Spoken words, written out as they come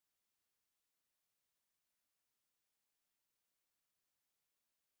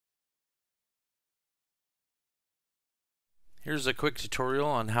Here's a quick tutorial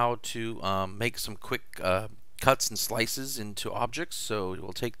on how to make some quick cuts and slices into objects. So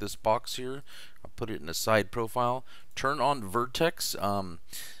we'll take this box here, I'll put it in a side profile, turn on vertex,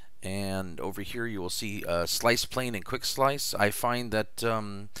 and over here you will see slice plane and quick slice. I find that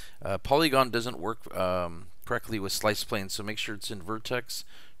polygon doesn't work correctly with slice plane, so make sure it's in vertex.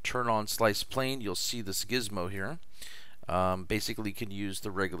 Turn on slice plane, you'll see this gizmo here. Basically you can use the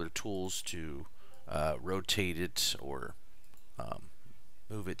regular tools to rotate it or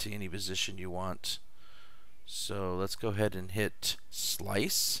move it to any position you want. So let's go ahead and hit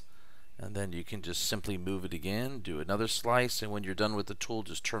slice, and then you can just simply move it again, do another slice, and when you're done with the tool,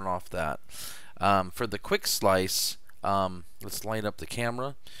 just turn off that. For the quick slice, let's line up the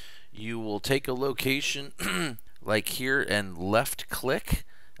camera. You will take a location like here and left click,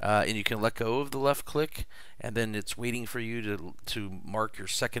 and you can let go of the left click, and then it's waiting for you to mark your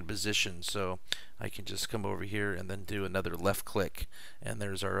second position. So I can just come over here and then do another left click, and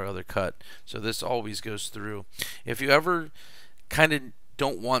there's our other cut. So this always goes through. If you ever kind of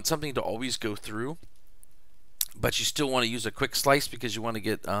don't want something to always go through, but you still want to use a quick slice because you want to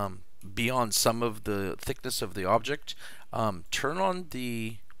get beyond some of the thickness of the object, turn on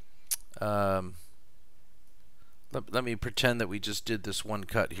the let me pretend that we just did this one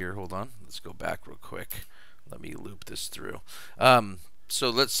cut here. Hold on, let's go back real quick. Let me loop this through. So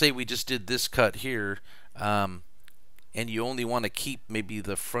let's say we just did this cut here, and you only want to keep maybe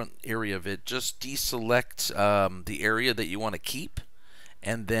the front area of it. Just deselect the area that you want to keep,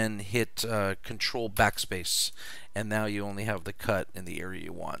 and then hit Control Backspace, and now you only have the cut in the area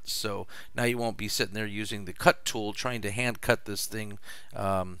you want. So now you won't be sitting there using the cut tool trying to hand cut this thing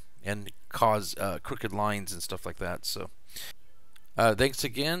and cause crooked lines and stuff like that. So thanks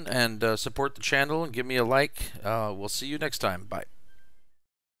again, and support the channel and give me a like. We'll see you next time. Bye.